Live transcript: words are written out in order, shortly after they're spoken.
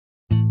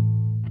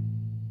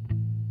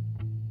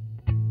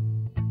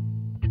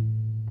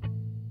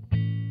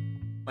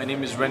My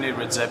name is Rene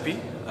Redzepi.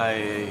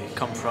 I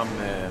come from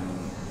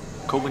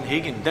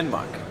Copenhagen,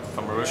 Denmark,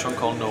 from a restaurant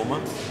called Noma.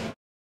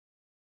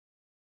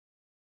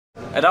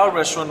 At our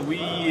restaurant, we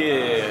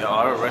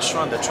are a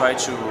restaurant that try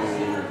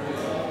to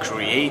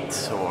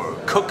create or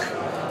cook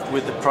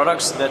with the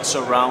products that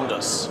surround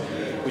us.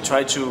 We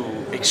try to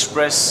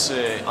express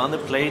on the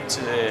plate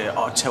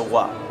our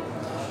terroir,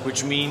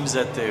 which means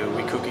that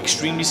we cook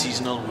extremely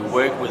seasonal. We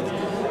work with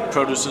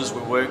producers,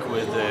 we work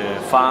with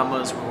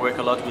farmers, we work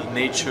a lot with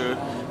nature,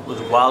 with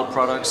wild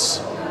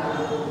products,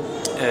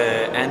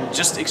 and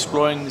just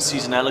exploring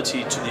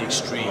seasonality to the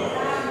extreme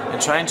and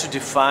trying to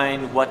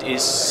define what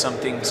is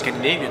something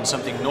Scandinavian,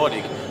 something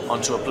Nordic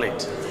onto a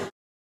plate.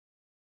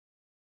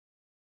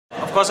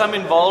 Of course, I'm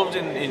involved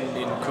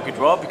in Cook It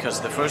Raw because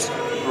the first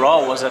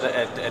Raw was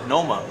at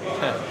Noma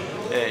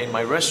in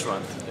my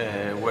restaurant,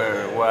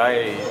 where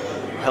I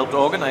helped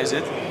organize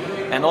it,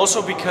 and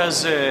also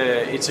because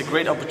it's a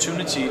great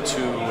opportunity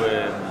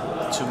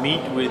to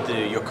meet with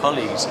your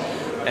colleagues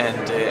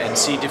and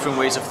see different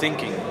ways of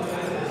thinking.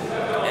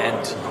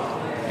 And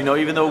you know,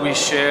 even though we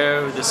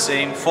share the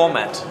same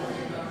format,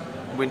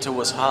 Winter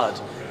Was Hard,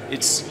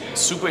 it's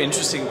super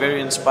interesting,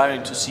 very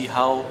inspiring to see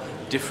how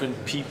different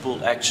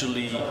people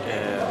actually,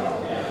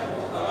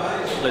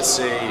 let's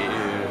say,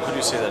 how do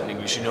you say that in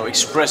English? You know,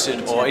 express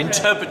it or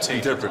interpret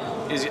it.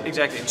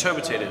 Exactly,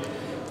 interpret it.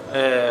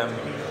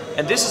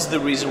 And this is the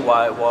reason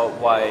why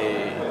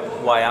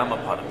I'm a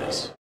part of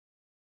this.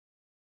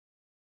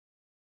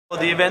 For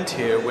the event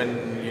here,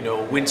 when you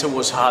know winter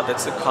was hard,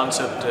 that's the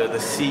concept, the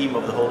theme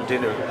of the whole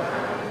dinner.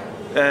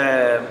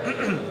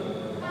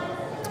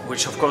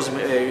 Which of course,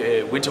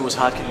 winter was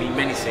hard can mean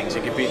many things.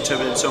 It can be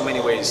interpreted in so many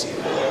ways.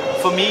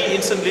 For me,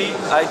 instantly,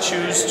 I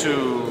choose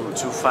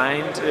to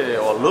find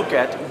or look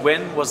at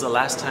when was the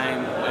last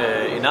time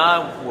in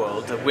our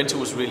world that winter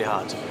was really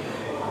hard.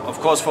 Of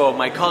course, for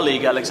my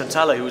colleague Alex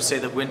Atala, he would say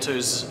that winter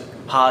is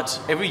hard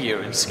every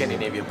year in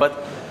Scandinavia, but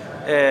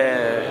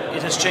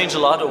it has changed a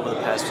lot over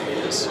the past few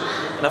years.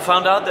 And I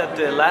found out that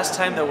the last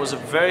time there was a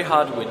very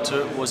hard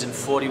winter was in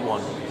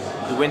 '41.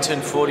 The winter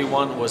in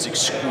 '41 was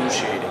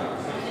excruciating.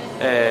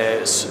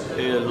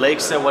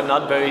 Lakes that were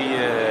not very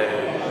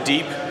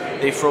deep,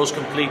 they froze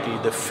completely.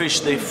 The fish,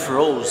 they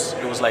froze.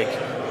 It was like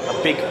a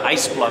big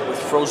ice block with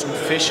frozen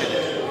fish in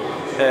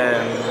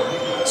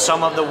it.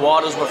 Some of the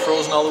waters were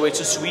frozen all the way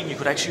to Sweden. You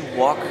could actually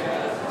walk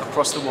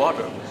across the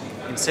water.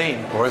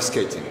 Insane. Or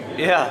skating.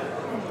 Yeah.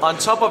 On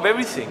top of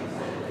everything,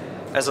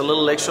 as a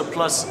little extra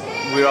plus,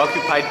 we were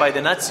occupied by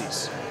the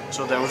Nazis.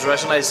 So there was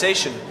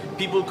rationalization.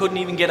 People couldn't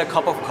even get a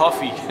cup of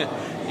coffee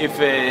if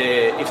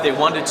they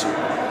wanted to.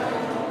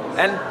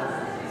 And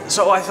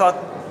so I thought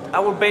I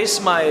would base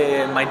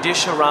my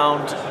dish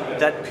around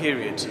that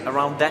period,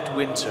 around that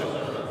winter.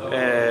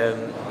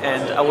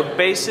 And I would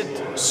base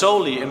it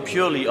solely and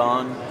purely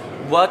on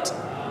what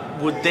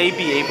would they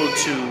be able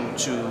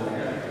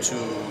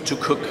to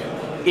cook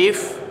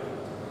if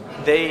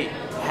they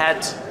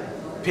had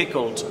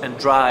pickled and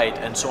dried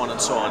and so on,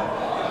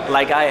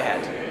 like I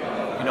had.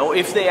 You know,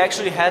 if they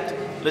actually had,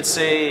 let's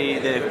say,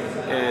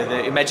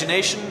 the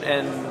imagination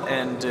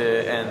and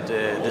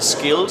the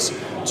skills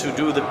to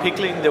do the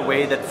pickling the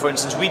way that, for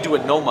instance, we do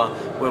at Noma,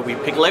 where we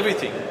pickle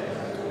everything.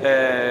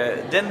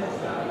 Then,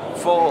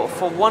 for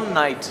one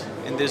night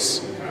in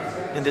this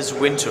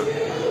winter,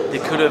 they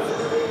could have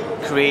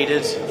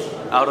created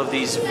out of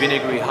these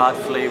vinegary hard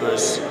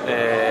flavors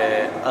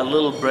a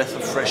little breath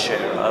of fresh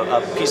air,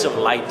 a piece of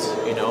light,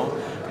 you know,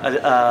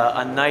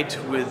 a night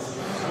with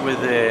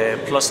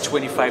plus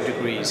 25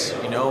 degrees,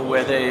 you know,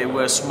 where they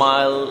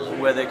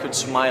could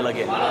smile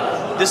again.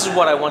 This is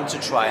what I want to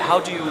try. How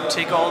do you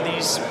take all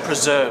these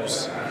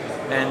preserves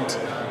and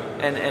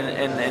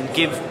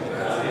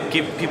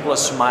give people a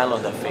smile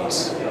on their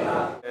face?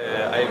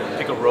 I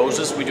pickle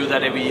roses. We do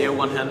that every year.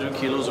 100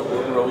 kilos of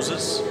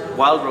roses,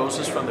 wild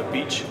roses from the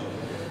beach,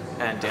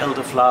 and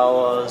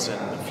elderflowers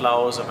and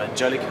flowers of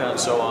angelica and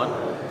so on.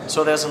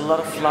 So there's a lot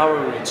of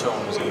flowery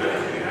tones in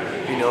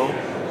there, you know.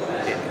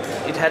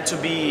 It had to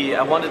be,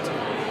 I wanted,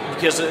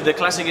 because the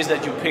classic is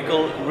that you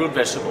pickle root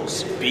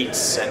vegetables,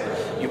 beets, and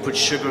you put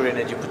sugar in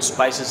it, you put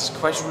spices, it's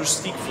quite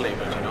rustic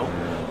flavored, you know.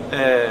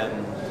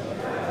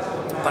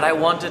 But I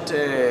wanted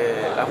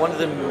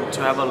them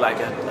to have a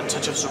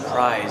touch of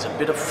surprise, a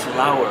bit of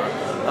flower,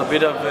 a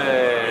bit of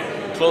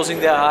closing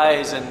their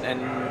eyes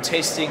and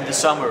tasting the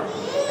summer,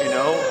 you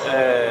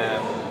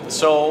know.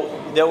 So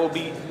there will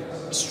be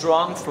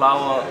strong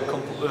flower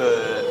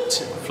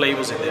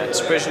flavors in there,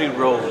 especially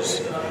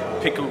rose,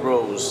 pickled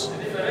rose.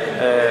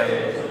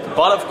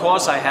 But of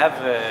course I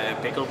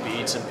have pickled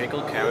beets and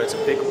pickled carrots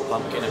and pickled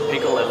pumpkin and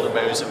pickled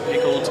elderberries and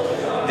pickled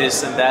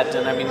this and that,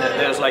 and I mean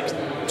there's like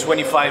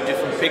 25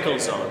 different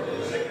pickles on.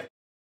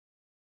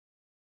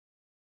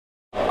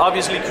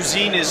 Obviously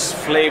cuisine is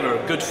flavor,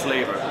 good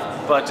flavor,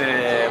 but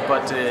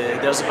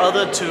there's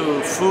other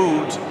to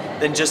food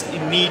than just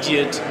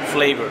immediate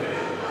flavor.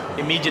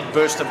 Immediate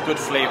burst of good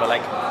flavor,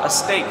 like a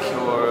steak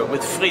or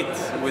with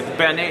frites, with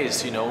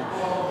béarnaise, you know.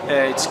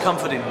 It's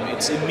comforting,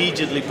 it's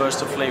immediately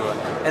burst of flavor.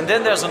 And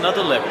then there's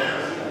another level,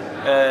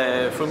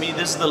 For me,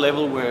 this is the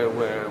level where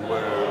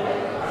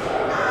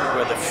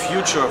the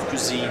future of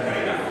cuisine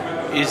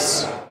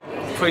is.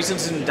 For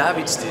instance, in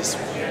Davide's dish,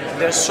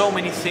 there's so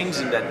many things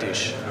in that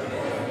dish,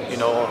 you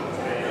know.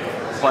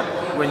 But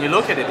when you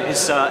look at it,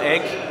 it's an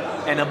egg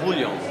and a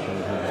bouillon.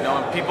 You know,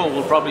 and people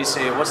will probably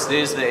say, "What's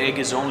this? The egg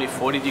is only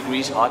 40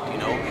 degrees hot." You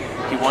know,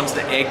 he wants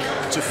the egg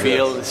to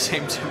feel the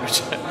same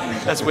temperature.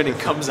 That's when it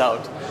comes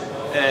out,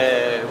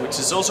 which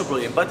is also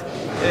brilliant. But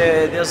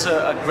there's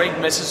a great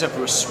message of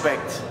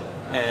respect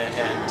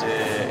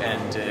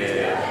and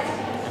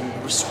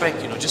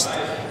respect. You know, just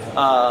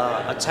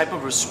a type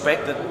of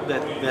respect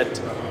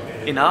that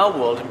in our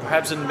world, and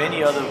perhaps in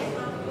many other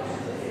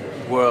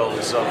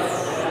worlds of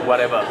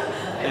whatever,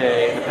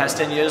 in the past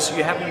 10 years,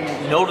 you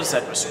haven't noticed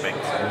that respect.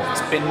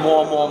 It's been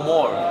more,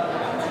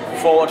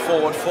 forward,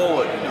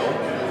 you know.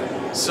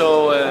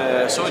 So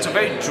it's a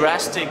very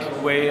drastic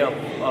way of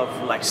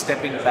like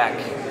stepping back,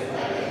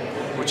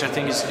 which I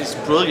think is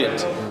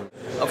brilliant.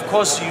 Of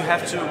course, you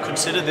have to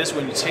consider this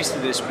when you taste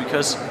this,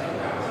 because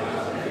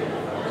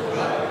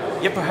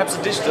yeah, perhaps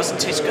the dish doesn't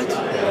taste good.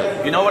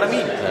 You know what I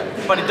mean?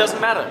 But it doesn't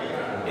matter.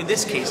 In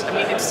this case, I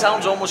mean, it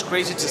sounds almost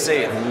crazy to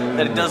say it,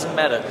 that it doesn't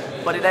matter,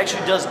 but it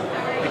actually doesn't,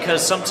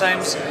 because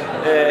sometimes,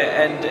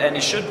 and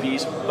it should be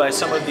by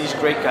some of these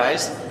great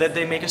guys, that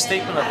they make a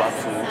statement about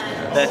food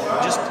that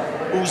just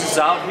oozes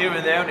out here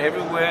and there and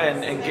everywhere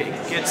and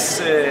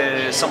gets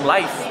some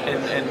life,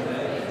 and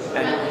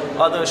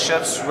other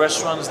chefs,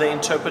 restaurants, they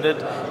interpret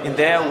it in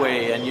their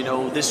way, and you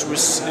know, this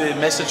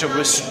message of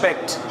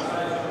respect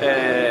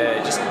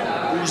just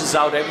oozes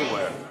out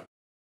everywhere.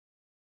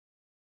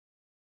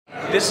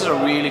 This is a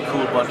really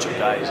cool bunch of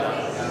guys.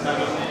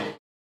 Huh?